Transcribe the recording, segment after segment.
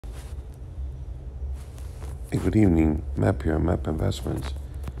Hey, good evening. Map here, Map Investments.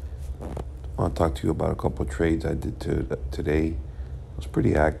 I want to talk to you about a couple of trades I did today. I was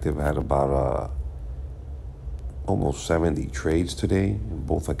pretty active. I had about almost 70 trades today in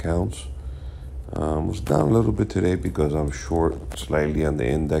both accounts. Was down a little bit today because I'm short slightly on the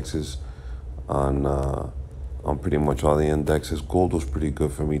indexes, on pretty much all the indexes. Gold was pretty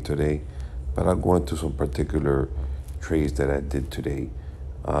good for me today, but I'll go into some particular trades that I did today.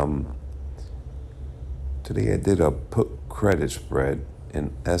 Today I did a put credit spread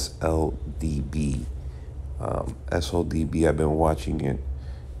in SLDB. SLDB, I've been watching it,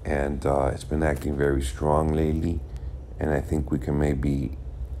 and it's been acting very strong lately, and I think we can maybe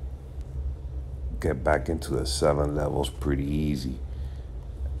get back into the 7 levels pretty easy.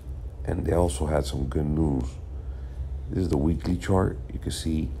 And they also had some good news. This is the weekly chart. You can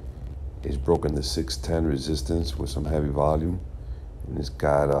see it's broken the 610 resistance with some heavy volume, and it's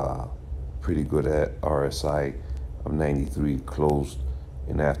got pretty good at RSI of 93, closed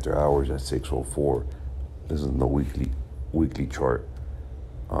in after hours at 604. This is the weekly chart.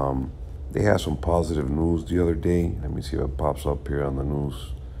 They had some positive news the other day. Let me see if it pops up here on the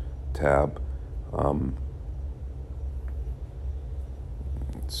news tab.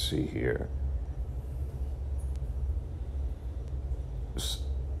 Let's see here.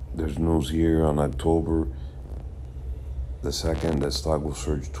 There's news here on October the 2nd that stock will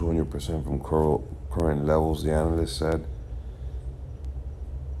surge 200% from current levels, the analyst said.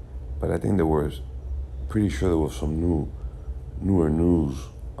 But I think there was, pretty sure there was some newer news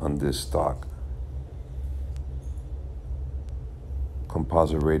on this stock.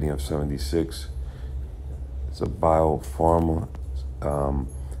 Composite rating of 76. It's a biopharma that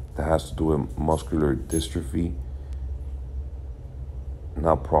has to do with muscular dystrophy.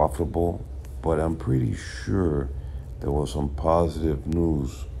 Not profitable, but I'm pretty sure there was some positive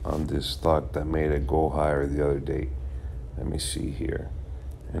news on this stock that made it go higher the other day. Let me see here.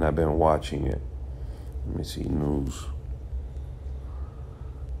 And I've been watching it. Let me see news.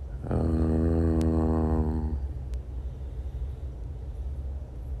 I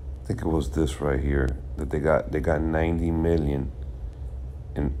think it was this right here, that they got 90 million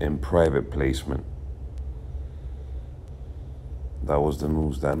in private placement. That was the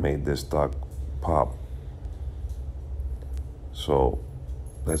news that made this stock pop. So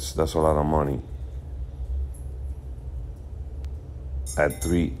that's a lot of money. At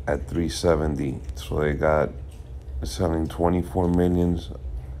 370. So they got selling 24 million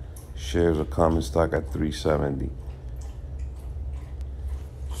shares of common stock at 370.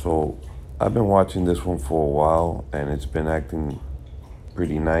 So I've been watching this one for a while, and it's been acting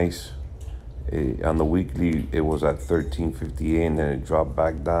pretty nice. On the weekly, it was at 1358, and then it dropped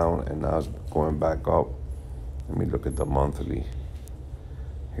back down, and now it's going back up. Let me look at the monthly.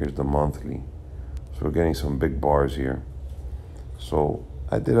 Here's the monthly. So we're getting some big bars here. So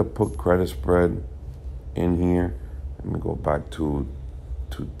I did a put credit spread in here. Let me go back to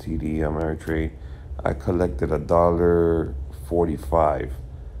TD Ameritrade. I collected $1.45.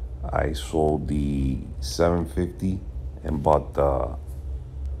 I sold the 750 and bought the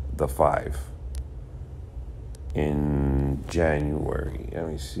 5 in January. Let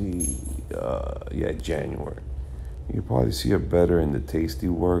me see. Yeah, January. You probably see it better in the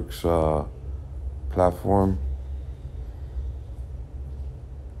Tastyworks platform.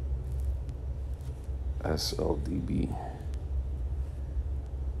 SLDB.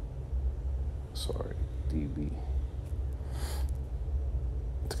 Sorry, DB.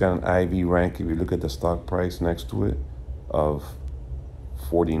 It's got an IV rank, if you look at the stock price next to it, of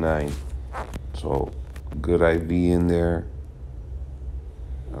 49. So good IV in there.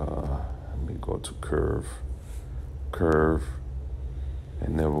 Let me go to curve,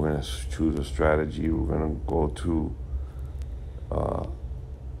 and then we're gonna choose a strategy. We're gonna go to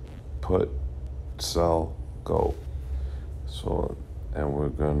put, sell, go. So, and we're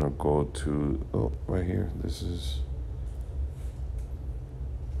gonna go to right here. This is.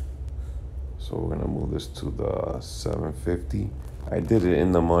 So we're gonna move this to the 750. I did it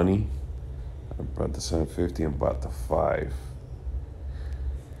in the money. I brought the 750 and bought the 5.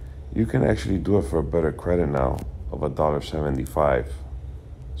 You can actually do it for a better credit now of $1.75.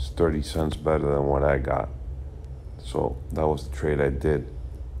 It's 30 cents better than what I got. So that was the trade I did.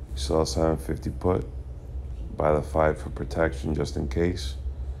 Sell 750 put, buy the 5 for protection just in case.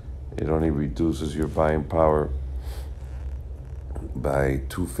 It only reduces your buying power by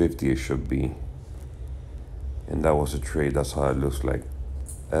 250, it should be. And that was a trade. That's how it looks like.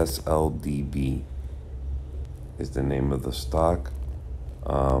 SLDB is the name of the stock.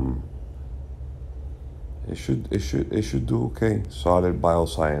 It should do okay. Solid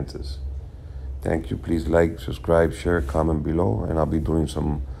Biosciences. Thank you. Please like, subscribe, share, comment below, and I'll be doing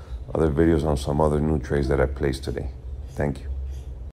some other videos on some other new trades that I placed today. Thank you.